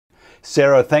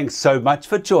Sarah, thanks so much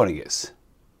for joining us.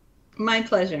 My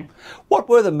pleasure. What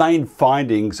were the main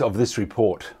findings of this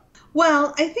report?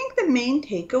 Well, I think the main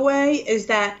takeaway is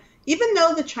that even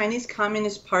though the Chinese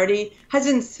Communist Party has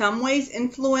in some ways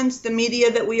influenced the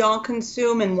media that we all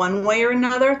consume in one way or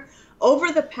another,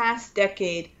 over the past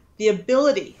decade, the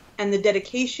ability and the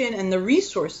dedication and the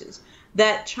resources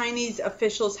that Chinese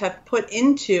officials have put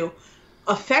into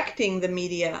affecting the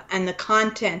media and the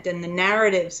content and the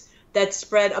narratives that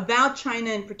spread about China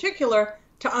in particular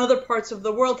to other parts of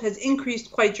the world has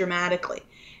increased quite dramatically.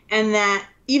 And that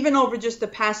even over just the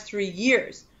past 3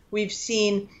 years, we've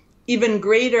seen even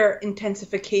greater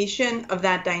intensification of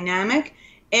that dynamic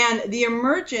and the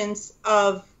emergence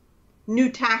of new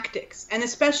tactics, and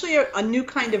especially a new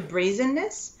kind of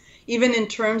brazenness, even in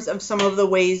terms of some of the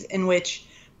ways in which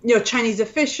Chinese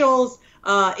officials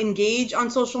engage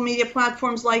on social media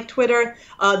platforms like Twitter,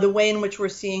 the way in which we're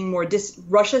seeing more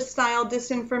Russia-style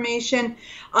disinformation,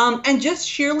 and just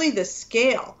sheerly the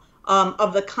scale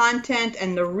of the content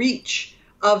and the reach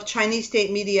of Chinese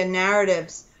state media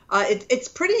narratives. It's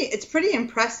pretty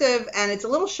impressive, and it's a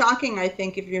little shocking, I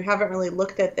think, if you haven't really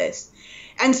looked at this.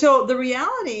 And so the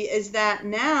reality is that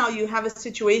now you have a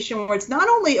situation where it's not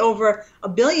only over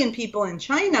 1 billion people in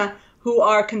China who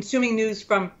are consuming news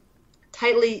from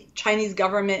tightly Chinese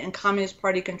government and Communist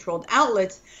Party controlled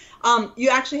outlets, you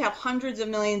actually have hundreds of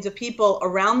millions of people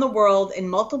around the world in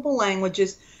multiple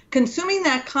languages consuming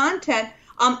that content,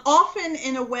 often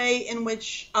in a way in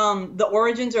which the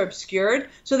origins are obscured,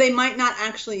 so they might not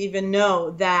actually even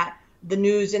know that the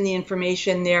news and the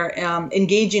information they're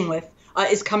engaging with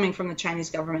is coming from the Chinese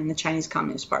government and the Chinese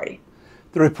Communist Party.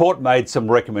 The report made some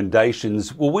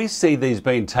recommendations. Will we see these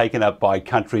being taken up by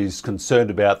countries concerned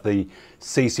about the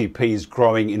CCP's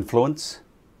growing influence?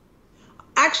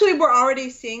 Actually, we're already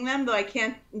seeing them, though I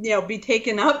can't be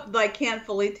taken up, though I can't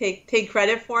fully take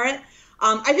credit for it.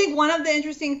 I think one of the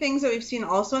interesting things that we've seen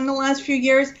also in the last few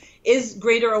years is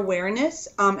greater awareness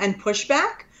and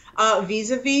pushback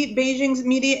vis-a-vis Beijing's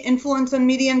media influence on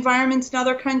media environments in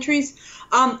other countries.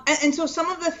 And so some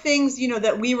of the things,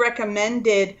 that we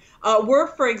recommended were,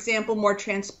 for example, more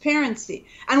transparency.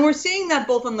 And we're seeing that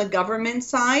both on the government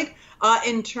side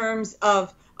in terms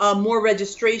of more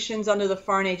registrations under the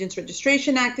Foreign Agents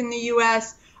Registration Act in the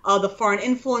U.S., the foreign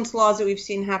influence laws that we've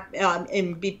seen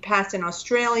be passed in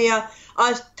Australia,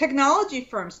 technology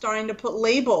firms starting to put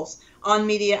labels on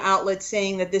media outlets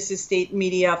saying that this is state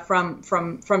media from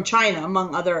China,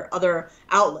 among other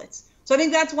outlets. So I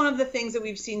think that's one of the things that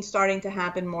we've seen starting to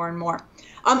happen more and more.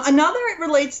 Another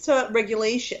relates to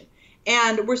regulation.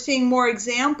 And we're seeing more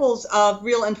examples of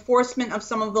real enforcement of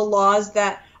some of the laws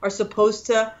that are supposed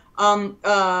to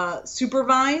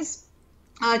supervise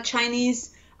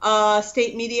Chinese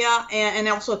state media and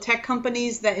also tech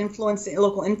companies that influence the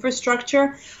local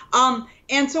infrastructure.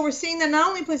 And so we're seeing that not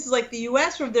only places like the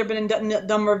U.S. where there have been a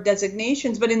number of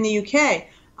designations, but in the U.K.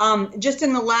 Just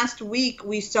in the last week,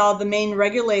 we saw the main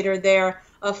regulator there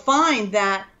find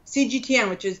that CGTN,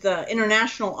 which is the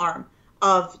international arm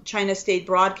of China state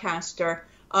broadcaster,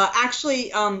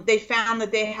 actually they found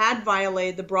that they had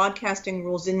violated the broadcasting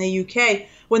rules in the UK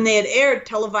when they had aired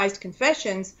televised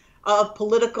confessions of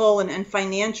political and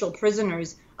financial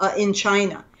prisoners in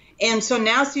China. And so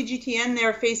now CGTN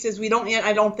there faces, we don't yet,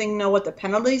 I don't think, know what the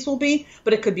penalties will be,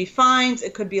 but it could be fines,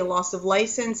 it could be a loss of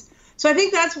license. So I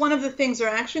think that's one of the things. There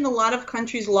are actually in a lot of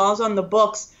countries laws on the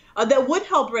books that would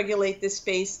help regulate this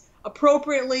space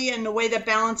appropriately in a way that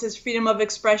balances freedom of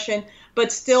expression,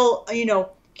 but still,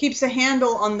 keeps a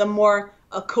handle on the more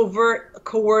covert,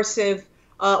 coercive,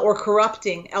 or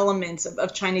corrupting elements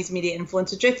of Chinese media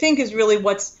influence, which I think is really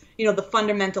what's, the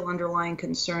fundamental underlying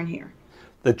concern here.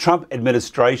 The Trump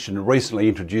administration recently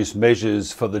introduced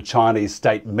measures for the Chinese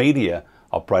state media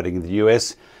operating in the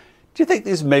US. Do you think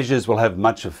these measures will have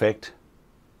much effect?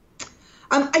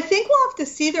 I think we'll have to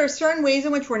see. There are certain ways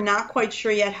in which we're not quite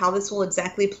sure yet how this will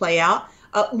exactly play out.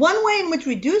 One way in which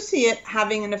we do see it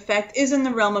having an effect is in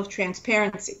the realm of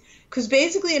transparency, because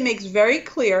basically it makes very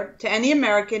clear to any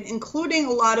American, including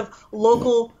a lot of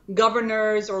local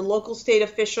governors or local state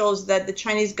officials, that the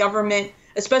Chinese government,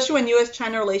 especially when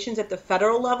U.S.-China relations at the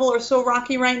federal level are so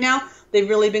rocky right now, they've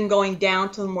really been going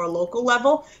down to the more local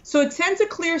level. So it sends a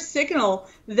clear signal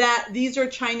that these are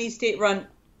Chinese state-run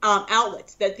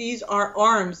outlets, that these are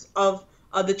arms of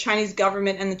the Chinese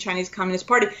government and the Chinese Communist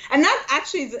Party. And that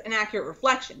actually is an accurate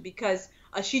reflection, because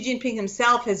Xi Jinping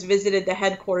himself has visited the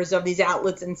headquarters of these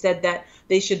outlets and said that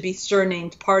they should be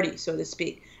surnamed parties, so to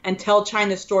speak, and tell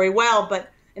China's story well. But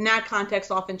in that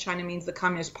context, often China means the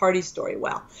Communist Party's story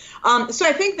well. So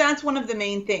I think that's one of the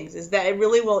main things, is that it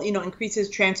really will, increases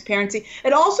transparency.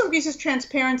 It also increases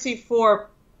transparency for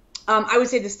I would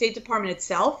say the State Department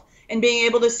itself, and being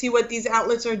able to see what these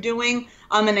outlets are doing.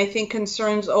 And I think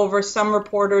concerns over some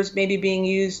reporters maybe being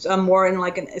used more in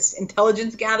like an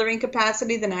intelligence gathering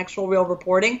capacity than actual real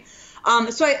reporting.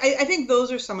 So I think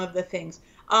those are some of the things.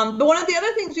 But one of the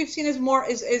other things we've seen is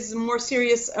more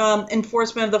serious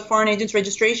enforcement of the Foreign Agents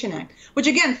Registration Act, which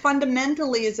again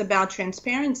fundamentally is about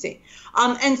transparency.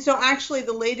 And so actually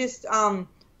the latest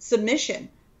submission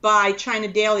by China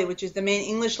Daily, which is the main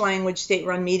English language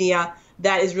state-run media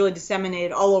that is really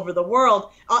disseminated all over the world,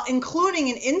 including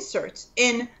in inserts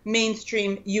in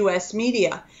mainstream U.S.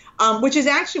 media, which is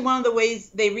actually one of the ways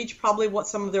they reach probably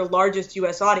some of their largest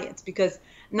U.S. audience, because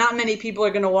not many people are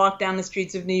going to walk down the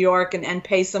streets of New York and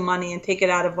pay some money and take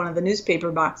it out of one of the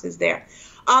newspaper boxes there.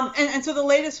 And so the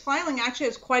latest filing actually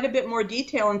has quite a bit more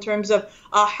detail in terms of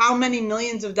how many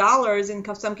millions of dollars, in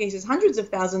some cases hundreds of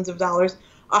thousands of dollars,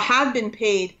 have been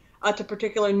paid to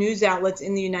particular news outlets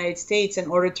in the United States in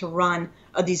order to run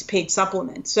these paid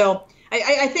supplements. So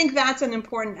I think that's an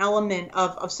important element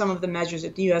of some of the measures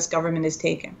that the U.S. government is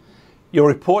taking. Your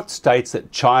report states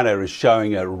that China is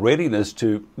showing a readiness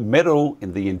to meddle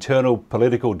in the internal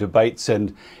political debates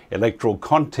and electoral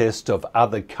contests of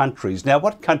other countries. Now,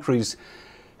 what countries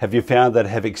have you found that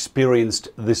have experienced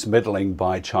this meddling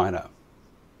by China?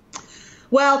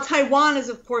 Well, Taiwan is,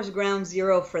 of course, ground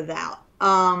zero for that.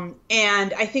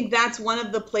 And I think that's one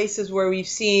of the places where we've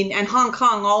seen, and Hong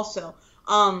Kong also,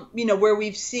 where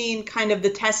we've seen kind of the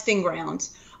testing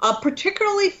grounds,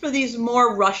 particularly for these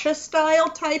more Russia-style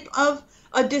type of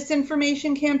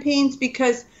disinformation campaigns,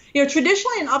 because,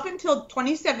 traditionally and up until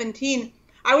 2017,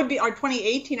 or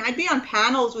 2018, I'd be on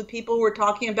panels with people who were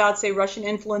talking about, say, Russian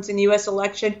influence in the U.S.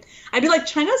 election. I'd be like,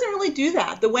 China doesn't really do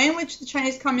that. The way in which the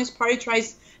Chinese Communist Party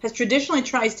has traditionally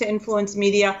tries to influence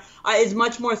media is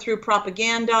much more through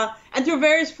propaganda and through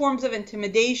various forms of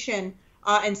intimidation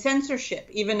and censorship,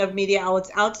 even of media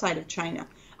outlets outside of China.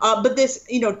 But this,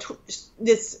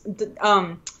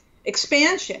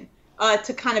 expansion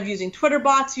to kind of using Twitter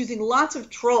bots, using lots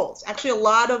of trolls. Actually, a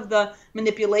lot of the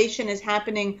manipulation is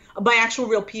happening by actual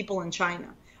real people in China.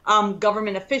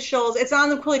 Government officials. It's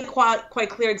not really quite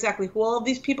clear exactly who all of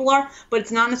these people are, but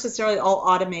it's not necessarily all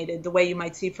automated the way you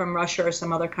might see from Russia or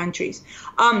some other countries.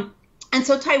 And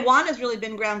so Taiwan has really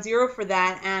been ground zero for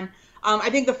that. And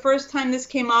I think the first time this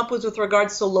came up was with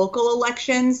regards to local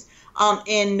elections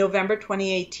in November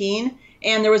 2018.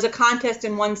 And there was a contest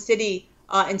in one city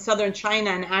in southern China,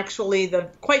 and actually the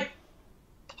quite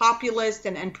populist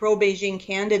and pro-Beijing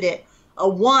candidate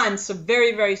won, so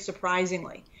very, very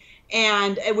surprisingly.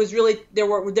 And it was really, there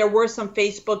were some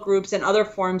Facebook groups and other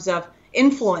forms of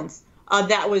influence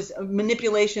that was a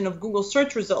manipulation of Google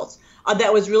search results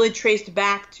that was really traced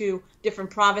back to different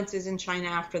provinces in China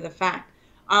after the fact.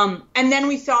 And then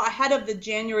we saw ahead of the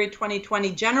January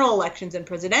 2020 general elections and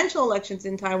presidential elections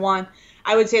in Taiwan,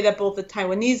 I would say that both the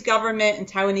Taiwanese government and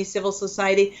Taiwanese civil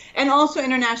society and also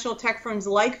international tech firms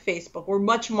like Facebook were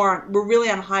really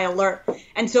on high alert.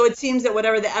 And so it seems that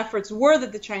whatever the efforts were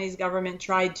that the Chinese government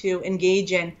tried to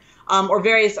engage in, or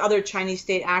various other Chinese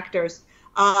state actors,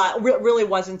 really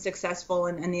wasn't successful,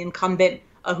 and the incumbent,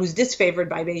 who's disfavored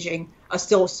by Beijing,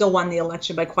 still won the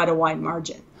election by quite a wide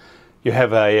margin. You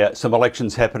have some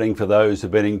elections happening for those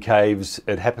who've been in caves.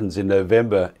 It happens in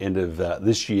November, end of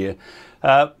this year.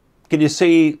 Can you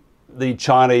see the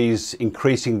Chinese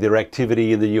increasing their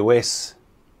activity in the US?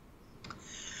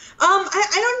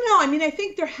 I don't know. I mean, I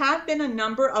think there have been a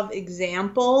number of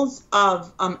examples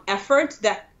of efforts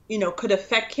that could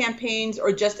affect campaigns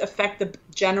or just affect the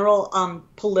general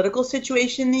political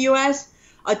situation in the U.S.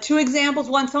 Two examples.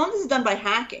 One, some of this is done by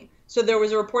hacking. So there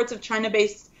was reports of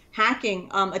China-based hacking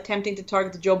attempting to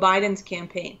target Joe Biden's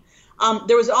campaign.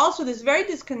 There was also this very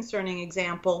disconcerting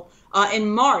example in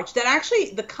March that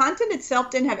actually the content itself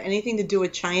didn't have anything to do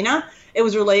with China. It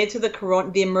was related to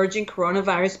the emerging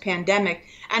coronavirus pandemic,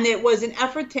 and it was an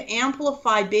effort to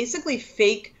amplify basically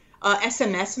fake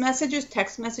SMS messages,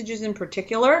 text messages in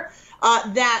particular,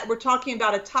 that were talking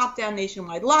about a top-down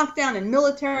nationwide lockdown and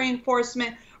military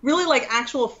enforcement, really like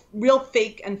actual real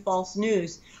fake and false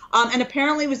news. And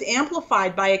apparently it was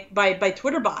amplified by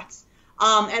Twitter bots.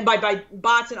 And by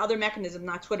bots and other mechanisms,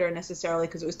 not Twitter necessarily,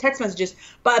 because it was text messages,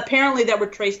 but apparently that were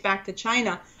traced back to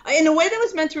China in a way that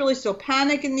was meant to really sow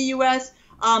panic in the U.S.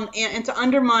 And to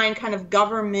undermine kind of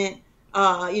government,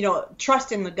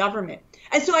 trust in the government.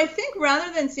 And so I think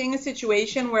rather than seeing a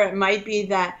situation where it might be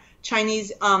that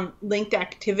Chinese linked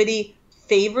activity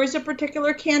favors a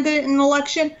particular candidate in an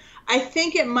election, I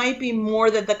think it might be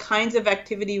more that the kinds of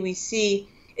activity we see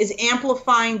is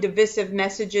amplifying divisive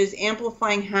messages,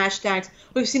 amplifying hashtags.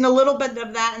 We've seen a little bit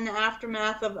of that in the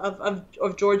aftermath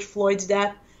of George Floyd's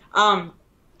death.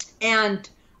 And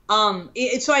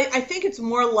so I think it's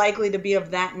more likely to be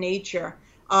of that nature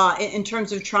in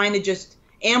terms of trying to just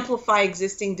amplify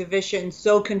existing divisions,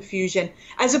 sow confusion,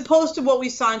 as opposed to what we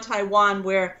saw in Taiwan,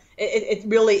 where it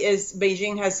really is,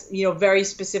 Beijing has very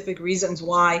specific reasons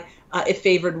why it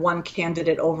favored one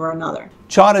candidate over another.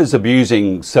 China's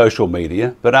abusing social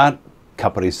media, but aren't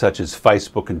companies such as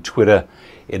Facebook and Twitter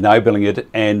enabling it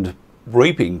and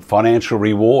reaping financial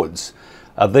rewards?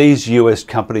 Are these US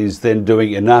companies then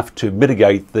doing enough to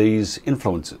mitigate these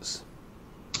influences?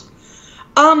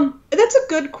 That's a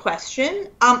good question.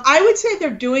 I would say they're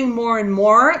doing more and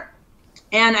more,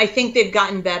 and I think they've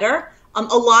gotten better. A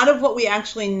lot of what we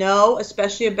actually know,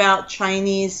 especially about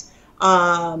Chinese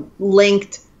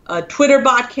linked Twitter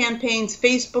bot campaigns,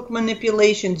 Facebook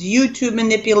manipulations, YouTube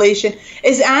manipulation,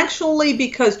 is actually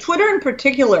because Twitter in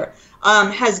particular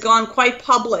has gone quite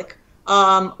public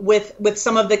with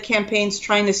some of the campaigns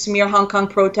trying to smear Hong Kong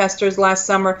protesters last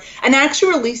summer, and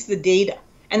actually released the data.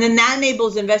 And then that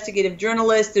enables investigative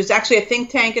journalists. There's actually a think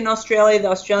tank in Australia, the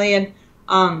Australian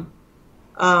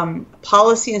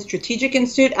Policy and Strategic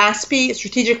Institute, ASPI,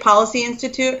 Strategic Policy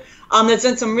Institute, that's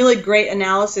done some really great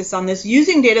analysis on this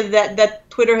using data that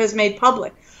Twitter has made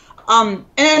public. And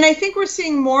I think we're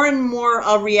seeing more and more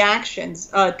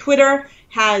reactions. Twitter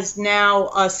has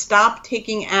now stopped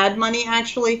taking ad money,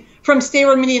 actually, from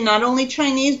state-run media, not only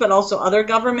Chinese, but also other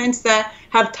governments that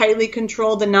have tightly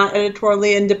controlled and not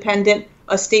editorially independent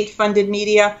state-funded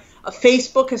media.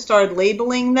 Facebook has started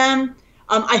labeling them.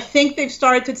 I think they've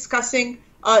started discussing,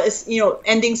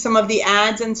 ending some of the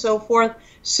ads and so forth.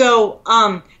 So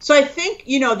I think,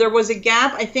 there was a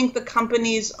gap. I think the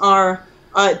companies are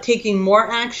taking more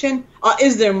action.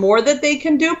 Is there more that they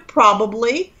can do?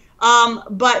 Probably.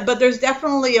 But there's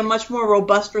definitely a much more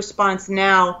robust response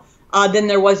now than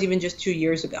there was even just 2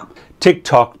 years ago.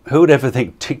 TikTok, who would ever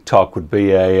think TikTok would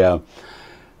be a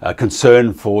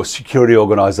concern for security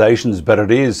organisations, but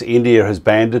it is. India has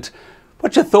banned it.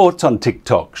 What's your thoughts on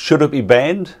TikTok? Should it be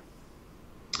banned?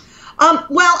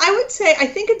 Well, I would say I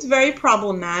think it's very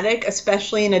problematic,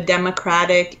 especially in a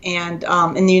democratic and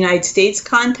in the United States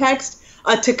context,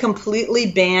 to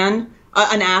completely ban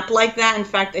an app like that. In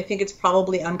fact, I think it's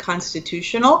probably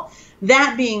unconstitutional.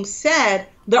 That being said,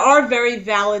 there are very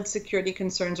valid security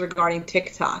concerns regarding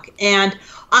TikTok. And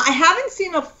I haven't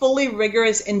seen a fully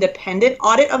rigorous independent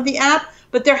audit of the app,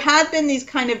 but there have been these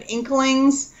kind of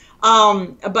inklings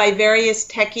by various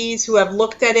techies who have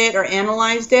looked at it or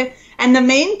analyzed it. And the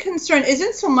main concern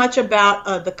isn't so much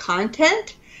about the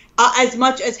content as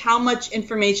much as how much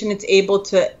information it's able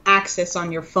to access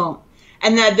on your phone.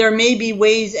 And that there may be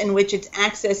ways in which it's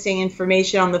accessing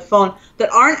information on the phone that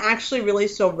aren't actually really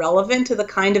so relevant to the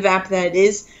kind of app that it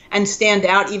is and stand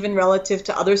out even relative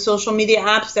to other social media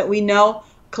apps that we know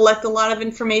collect a lot of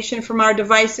information from our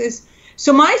devices.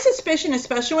 So my suspicion,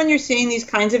 especially when you're seeing these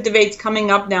kinds of debates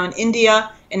coming up now in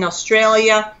India, in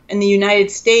Australia, in the United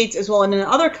States, as well as in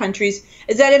other countries,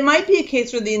 is that it might be a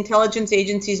case where the intelligence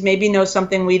agencies maybe know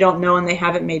something we don't know and they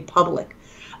haven't made public.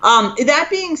 That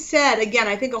being said, again,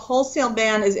 I think a wholesale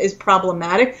ban is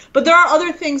problematic, but there are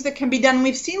other things that can be done.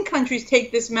 We've seen countries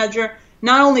take this measure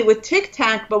not only with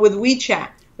TikTok, but with WeChat,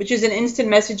 which is an instant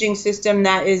messaging system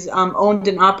that is owned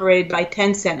and operated by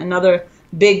Tencent, another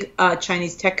big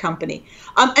Chinese tech company.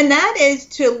 And that is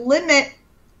to limit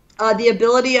the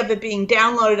ability of it being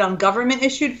downloaded on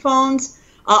government-issued phones,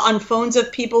 on phones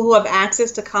of people who have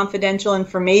access to confidential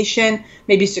information,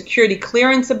 maybe security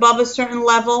clearance above a certain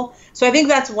level. So I think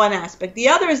that's one aspect. The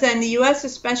other is that in the U.S.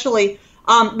 especially,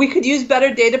 we could use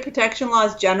better data protection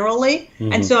laws generally,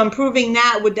 and so improving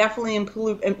that would definitely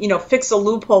improve, fix a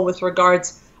loophole with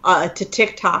regards to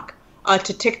TikTok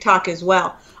as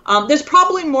well. There's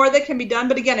probably more that can be done,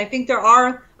 but again, I think there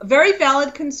are very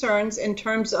valid concerns in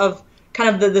terms of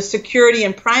kind of the security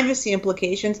and privacy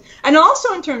implications, and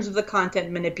also in terms of the content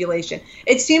manipulation.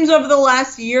 It seems over the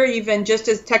last year, even just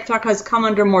as TikTok has come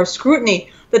under more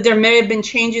scrutiny, that there may have been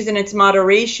changes in its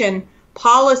moderation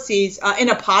policies in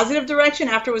a positive direction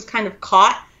after it was kind of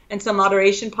caught, and some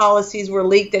moderation policies were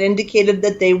leaked that indicated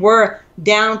that they were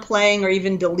downplaying or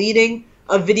even deleting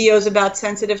videos about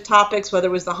sensitive topics, whether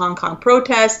it was the Hong Kong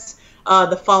protests,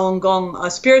 the Falun Gong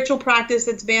spiritual practice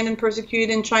that's banned and persecuted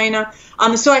in China.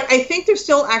 So I think there's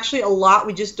still actually a lot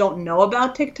we just don't know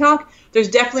about TikTok. There's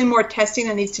definitely more testing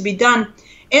that needs to be done.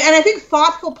 And I think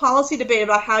thoughtful policy debate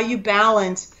about how you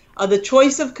balance the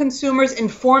choice of consumers,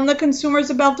 inform the consumers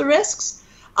about the risks,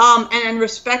 and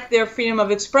respect their freedom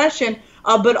of expression,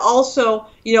 but also,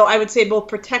 I would say both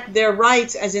protect their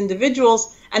rights as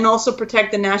individuals and also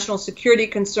protect the national security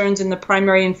concerns and the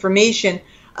primary information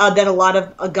that a lot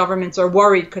of governments are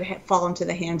worried could fall into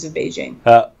the hands of Beijing.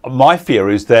 My fear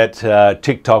is that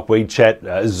TikTok,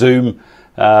 WeChat, Zoom,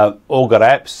 all got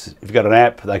apps. If you've got an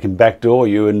app, they can backdoor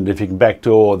you, and if you can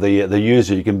backdoor the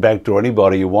user, you can backdoor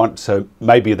anybody you want. So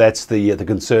maybe that's the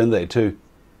concern there too.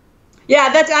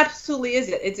 Yeah, that absolutely is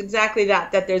it. It's exactly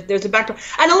that there's a backdoor.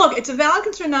 And look, it's a valid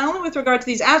concern not only with regard to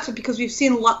these apps, but because we've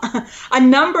seen a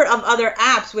number of other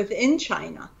apps within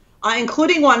China,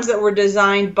 including ones that were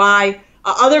designed by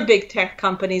other big tech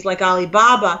companies like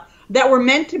Alibaba, that were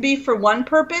meant to be for one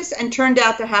purpose and turned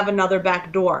out to have another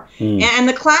backdoor. And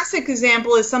the classic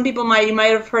example is you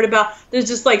might have heard about, there's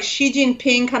this like Xi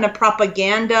Jinping kind of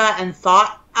propaganda and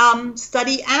thought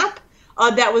study app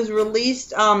that was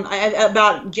released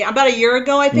about a year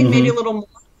ago, I think, maybe a little more.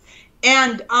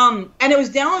 And it was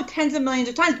downloaded tens of millions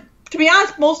of times. To be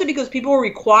honest, mostly because people were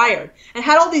required and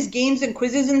had all these games and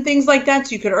quizzes and things like that,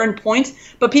 so you could earn points.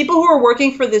 But people who are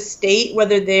working for the state,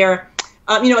 whether they're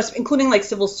including like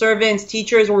civil servants,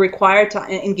 teachers, were required to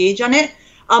engage on it.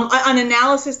 An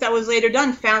analysis that was later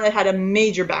done found that it had a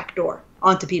major backdoor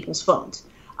onto people's phones.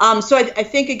 So I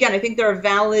think there are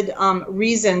valid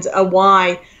reasons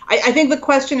why. I think the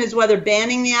question is whether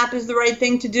banning the app is the right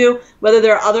thing to do, whether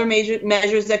there are other major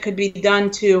measures that could be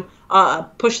done to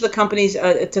push the companies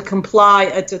to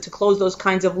comply, to close those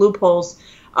kinds of loopholes.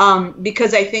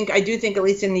 Because I do think, at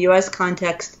least in the U.S.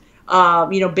 context,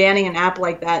 banning an app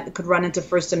like that could run into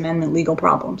First Amendment legal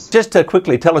problems. Just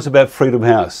quickly, tell us about Freedom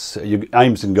House, your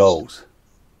aims and goals.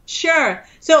 Sure.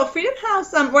 So Freedom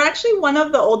House, we're actually one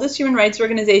of the oldest human rights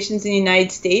organizations in the United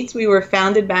States. We were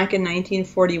founded back in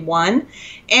 1941.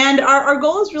 And our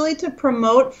goal is really to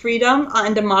promote freedom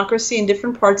and democracy in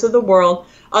different parts of the world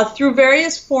through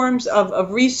various forms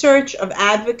of research, of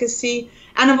advocacy,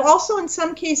 and of also in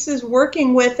some cases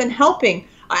working with and helping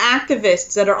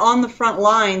activists that are on the front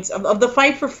lines of the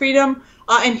fight for freedom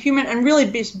and really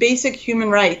basic human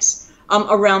rights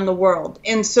around the world.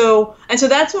 And so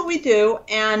that's what we do.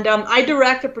 And I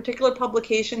direct a particular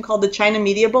publication called the China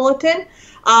Media Bulletin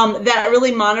that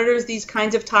really monitors these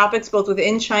kinds of topics both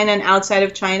within China and outside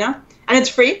of China. And it's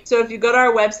free. So if you go to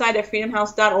our website at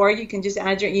freedomhouse.org, you can just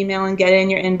add your email and get it in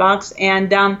your inbox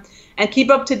and keep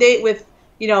up to date with,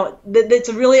 it's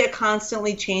really a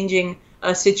constantly changing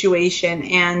situation.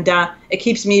 And it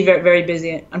keeps me very, very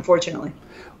busy, unfortunately.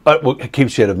 Well, it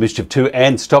keeps you out of mischief too,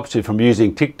 and stops you from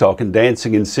using TikTok and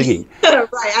dancing and singing. Right.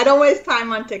 I don't waste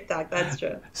time on TikTok. That's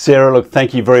true. Sarah, look,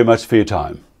 thank you very much for your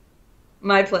time.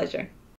 My pleasure.